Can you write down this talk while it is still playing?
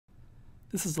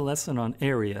This is a lesson on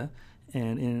area,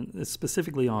 and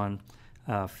specifically on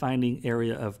finding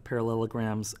area of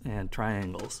parallelograms and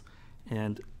triangles.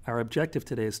 And our objective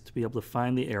today is to be able to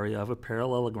find the area of a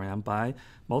parallelogram by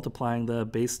multiplying the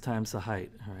base times the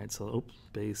height. All right, so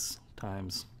base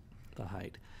times the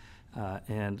height.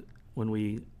 And when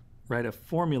we write a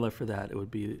formula for that, it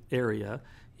would be area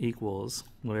equals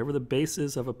whatever the base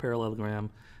is of a parallelogram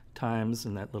times,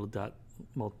 and that little dot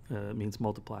means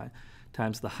multiply,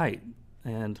 times the height.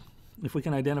 And if we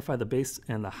can identify the base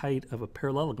and the height of a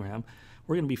parallelogram,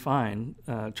 we're going to be fine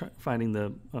finding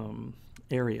the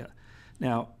area.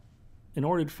 Now, in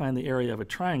order to find the area of a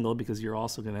triangle, because you're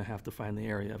also going to have to find the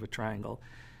area of a triangle,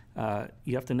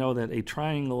 you have to know that a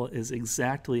triangle is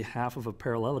exactly half of a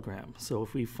parallelogram. So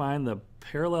if we find the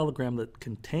parallelogram that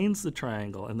contains the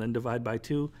triangle and then divide by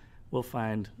 2, we'll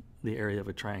find the area of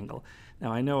a triangle.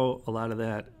 Now, I know a lot of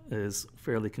that is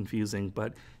fairly confusing,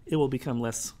 but it will become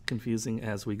less confusing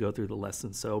as we go through the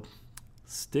lesson, so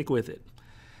stick with it.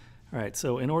 All right,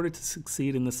 so in order to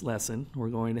succeed in this lesson, we're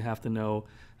going to have to know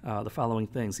the following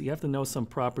things. You have to know some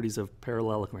properties of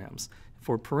parallelograms.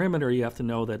 For perimeter, you have to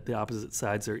know that the opposite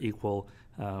sides are equal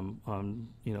on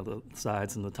the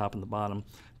sides and the top and the bottom.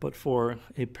 But for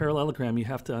a parallelogram, you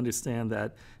have to understand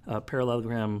that a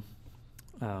parallelogram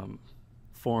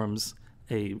forms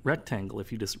a rectangle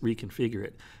if you just reconfigure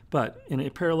it. But in a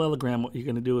parallelogram, what you're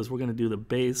going to do is we're going to do the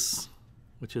base,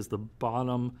 which is the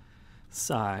bottom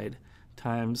side,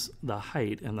 times the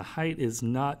height. And the height is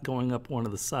not going up one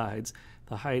of the sides.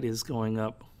 The height is going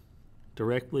up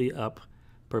directly up,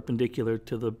 perpendicular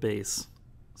to the base,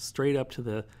 straight up to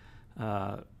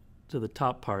the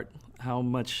top part. How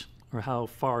much or how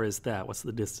far is that? What's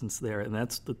the distance there? And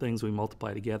that's the things we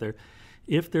multiply together.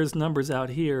 If there's numbers out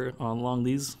here along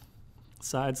these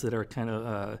sides that are kind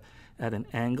of at an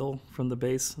angle from the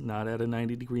base, not at a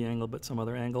 90-degree angle, but some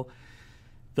other angle,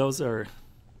 those are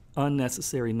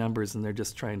unnecessary numbers, and they're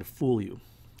just trying to fool you.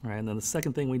 All right, and then the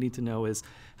second thing we need to know is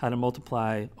how to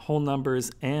multiply whole numbers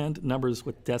and numbers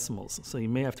with decimals. So you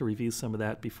may have to review some of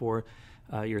that before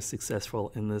you're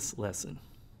successful in this lesson.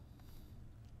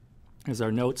 Here's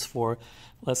our notes for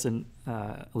lesson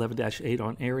 11-8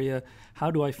 on area.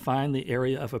 How do I find the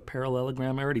area of a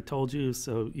parallelogram? I already told you,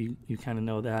 so you kind of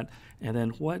know that. And then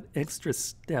what extra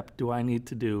step do I need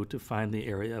to do to find the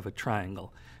area of a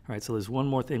triangle? All right, so there's one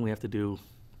more thing we have to do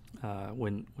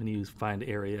when you find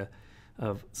area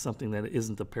of something that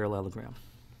isn't a parallelogram.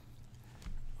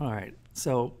 All right,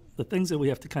 so the things that we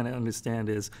have to kind of understand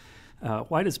is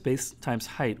why does base times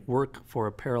height work for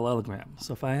a parallelogram?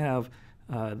 So if I have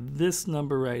this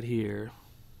number right here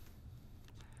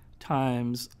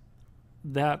times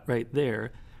that right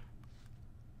there,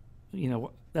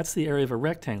 that's the area of a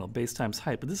rectangle, base times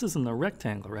height. But this isn't a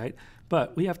rectangle, right?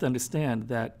 But we have to understand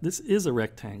that this is a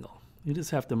rectangle. You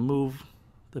just have to move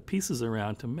the pieces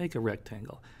around to make a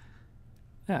rectangle.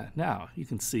 Yeah, now you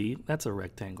can see that's a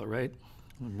rectangle, right?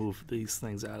 I'll move these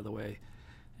things out of the way,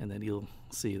 and then you'll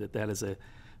see that that is a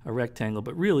rectangle,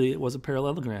 but really it was a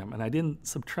parallelogram, and I didn't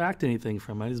subtract anything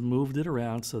from it. I just moved it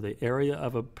around, so the area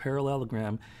of a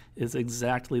parallelogram is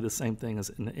exactly the same thing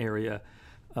as an area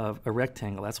of a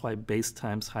rectangle. That's why base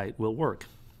times height will work.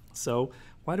 So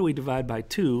why do we divide by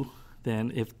 2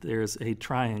 then if there's a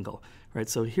triangle, right?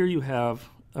 So here you have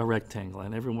a rectangle,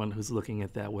 and everyone who's looking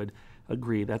at that would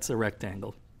agree that's a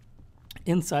rectangle.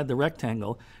 Inside the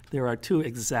rectangle, there are 2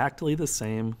 exactly the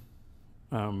same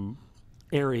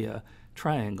area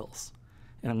triangles,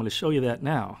 and I'm going to show you that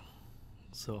now.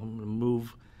 So I'm going to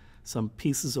move some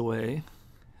pieces away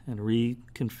and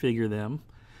reconfigure them,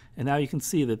 and now you can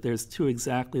see that there's 2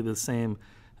 exactly the same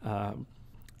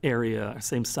area,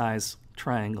 same size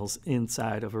triangles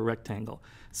inside of a rectangle.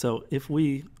 So if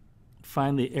we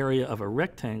find the area of a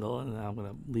rectangle, and I'm going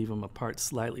to leave them apart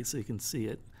slightly so you can see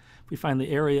it. If we find the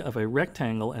area of a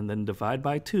rectangle and then divide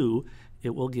by 2,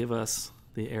 it will give us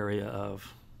the area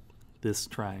of this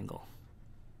triangle.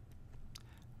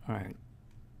 All right,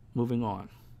 moving on.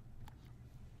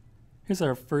 Here's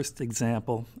our first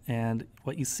example, and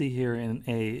what you see here in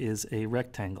A is a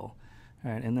rectangle.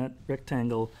 All right, and that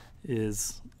rectangle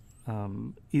is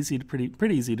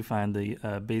pretty easy to find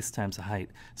the base times the height.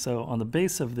 So on the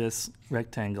base of this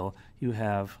rectangle, you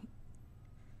have,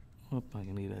 I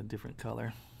need a different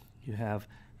color. You have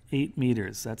 8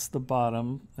 meters. That's the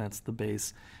bottom, that's the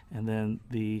base, and then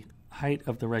the height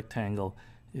of the rectangle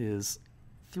is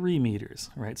 3 meters,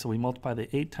 right? So we multiply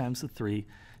the 8 times the 3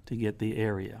 to get the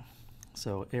area.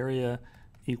 So area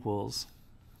equals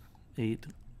 8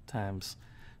 times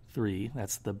 3.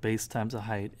 That's the base times the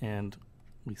height, and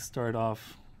we start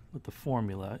off with the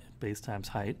formula, base times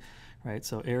height, right?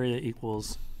 So area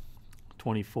equals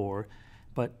 24,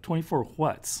 but 24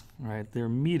 what's, right? They're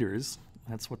meters.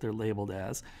 That's what they're labeled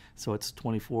as. So it's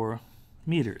 24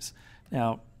 meters.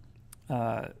 Now,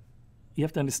 you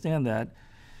have to understand that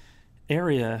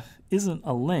area isn't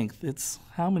a length. It's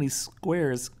how many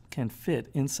squares can fit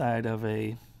inside of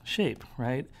a shape,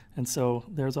 right? And so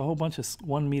there's a whole bunch of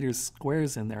 1 meter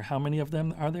squares in there. How many of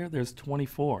them are there? There's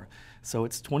 24. So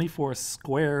it's 24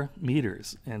 square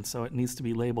meters. And so it needs to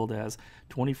be labeled as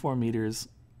 24 meters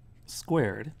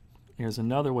squared. Here's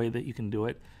another way that you can do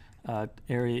it.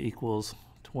 Area equals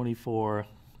 24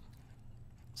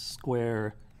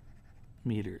 square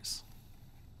meters.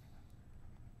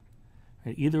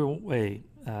 Right, either way,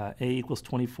 A equals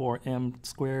 24m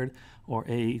squared or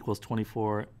A equals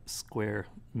 24 square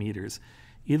meters.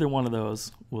 Either one of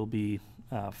those will be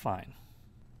fine.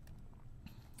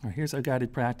 All right, here's our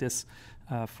guided practice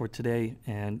for today,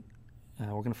 and we're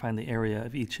going to find the area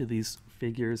of each of these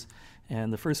figures.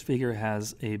 And the first figure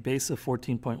has a base of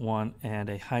 14.1 and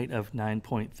a height of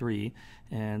 9.3,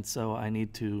 and so I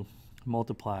need to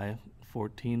multiply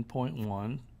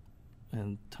 14.1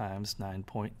 and times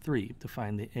 9.3 to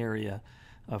find the area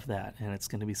of that, and it's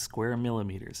going to be square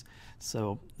millimeters.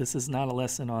 So this is not a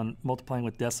lesson on multiplying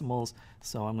with decimals,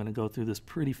 so I'm going to go through this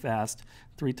pretty fast.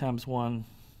 3 times 1,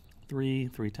 3.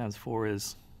 3 times 4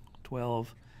 is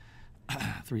 12.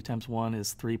 3 times 1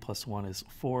 is 3 plus 1 is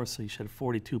 4, so you should have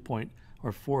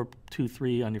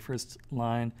 423 on your first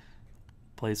line.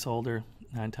 Placeholder.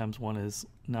 9 times 1 is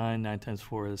 9. 9 times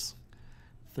 4 is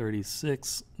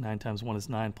 36. 9 times 1 is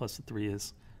 9, plus the 3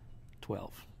 is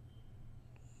 12.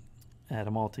 Add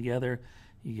them all together,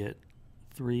 you get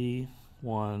 3,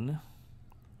 1,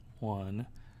 1,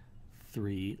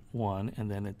 3, 1,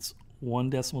 and then it's 1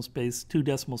 decimal space, 2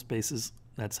 decimal spaces.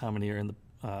 That's how many are in the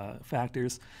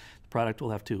factors. The product will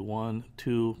have 2, 1,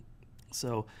 2.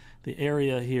 So the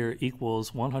area here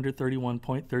equals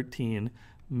 131.13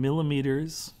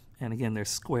 millimeters, and again, they're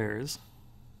squares.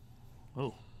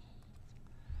 Oh.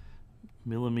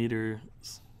 Millimeters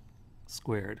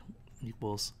squared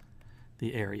equals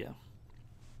the area.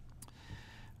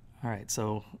 All right,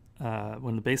 so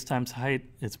when the base times height,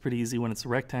 it's pretty easy when it's a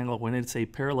rectangle. When it's a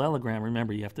parallelogram,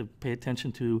 remember, you have to pay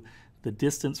attention to the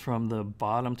distance from the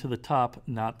bottom to the top,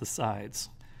 not the sides.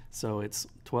 So it's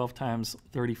 12 times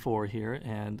 34 here,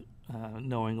 and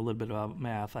knowing a little bit about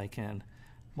math, I can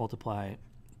multiply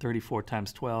 34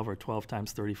 times 12 or 12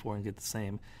 times 34 and get the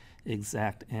same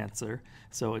exact answer.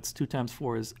 So it's 2 times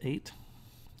 4 is 8,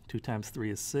 2 times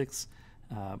 3 is 6,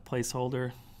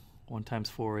 placeholder, 1 times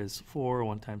 4 is 4,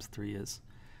 1 times 3 is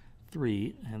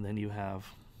 3, and then you have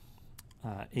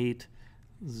 8,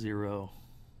 0,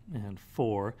 and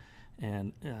 4,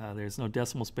 and there's no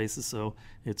decimal spaces, so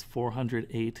it's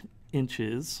 408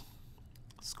 inches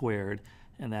squared,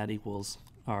 and that equals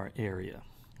our area.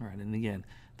 All right, and again,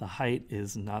 the height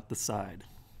is not the side.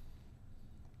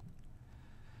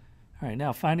 All right,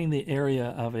 now finding the area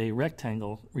of a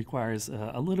rectangle requires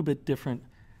a little bit different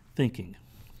thinking.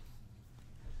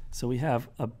 So we have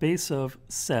a base of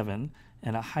 7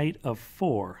 and a height of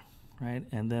 4, right?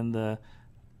 And then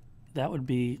that would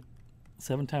be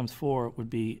 7 times 4 would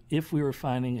be if we were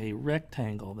finding a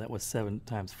rectangle that was 7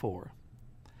 times 4.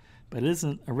 But it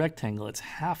isn't a rectangle, it's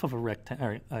half of a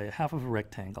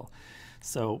rectangle.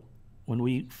 So when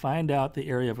we find out the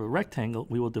area of a rectangle,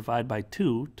 we will divide by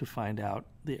 2 to find out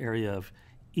the area of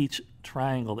each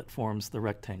triangle that forms the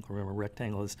rectangle. Remember,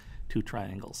 rectangle is 2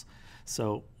 triangles.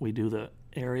 So we do the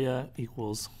area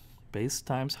equals base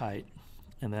times height,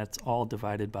 and that's all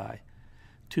divided by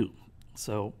 2.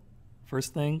 So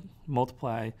first thing,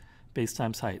 multiply base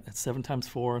times height. That's 7 times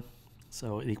 4,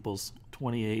 so it equals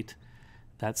 28.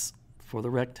 That's for the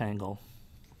rectangle.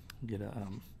 Get a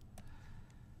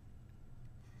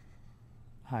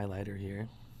highlighter here.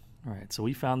 All right, so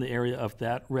we found the area of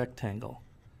that rectangle.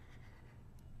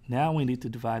 Now we need to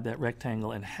divide that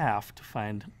rectangle in half to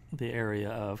find the area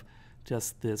of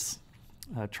just this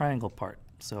triangle part.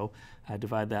 So I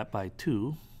divide that by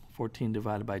 2. 14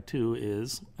 divided by 2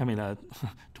 is,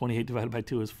 28 divided by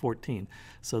 2 is 14.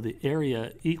 So the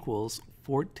area equals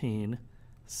 14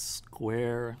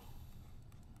 square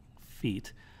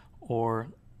feet, or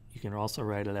you can also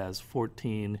write it as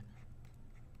 14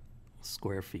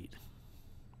 square feet.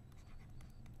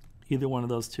 Either one of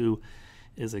those two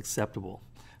is acceptable.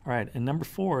 All right, and number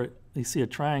 4, you see a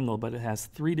triangle, but it has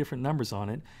 3 different numbers on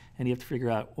it, and you have to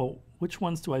figure out, well, which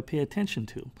ones do I pay attention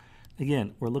to?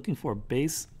 Again, we're looking for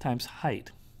base times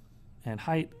height, and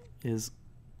height is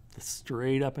the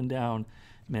straight up and down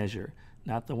measure,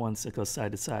 not the ones that go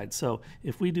side to side. So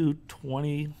if we do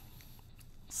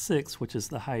 26, which is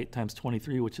the height, times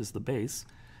 23, which is the base,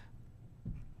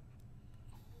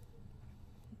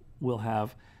 we'll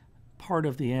have part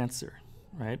of the answer,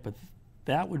 right? But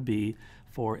that would be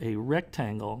for a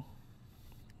rectangle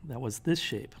that was this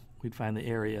shape. We'd find the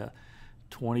area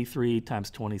 23 times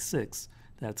 26.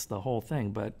 That's the whole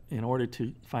thing. But in order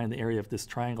to find the area of this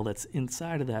triangle that's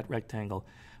inside of that rectangle,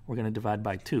 we're going to divide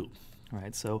by 2,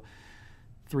 right? So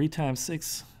 3 times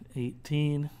 6,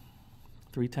 18.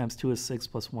 3 times 2 is 6,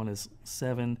 plus 1 is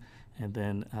 7. And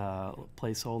then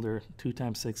placeholder, 2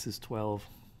 times 6 is 12.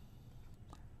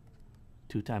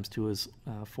 2 times 2 is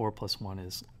 4, plus 1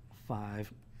 is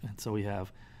 5. And so we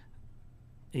have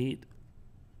 8,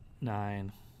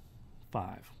 9,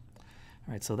 5. All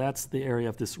right, so that's the area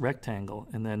of this rectangle.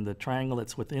 And then the triangle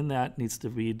that's within that needs to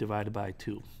be divided by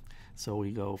 2. So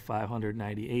we go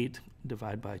 598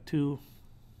 divide by 2.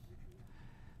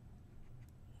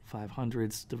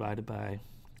 500ths divided by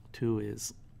 2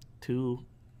 is 2.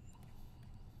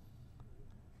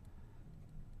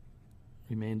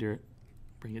 Remainder,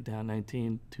 bring it down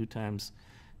 19. 2 times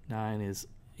 9 is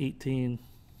 18.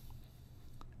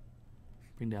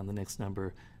 Bring down the next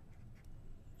number.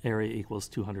 Area equals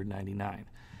 299.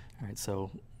 All right,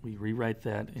 so we rewrite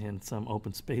that in some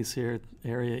open space here.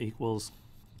 Area equals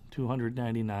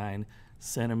 299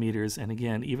 centimeters. And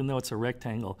again, even though it's a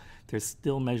rectangle, there's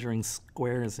still measuring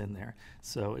squares in there.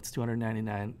 So it's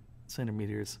 299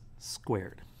 centimeters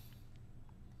squared.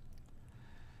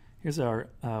 Here's our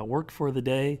work for the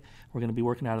day. We're going to be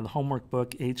working out of the homework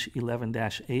book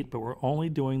H11-8, but we're only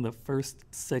doing the first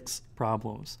 6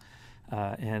 problems.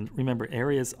 And remember,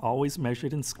 area is always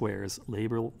measured in squares.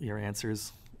 Label your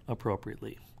answers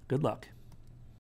appropriately. Good luck.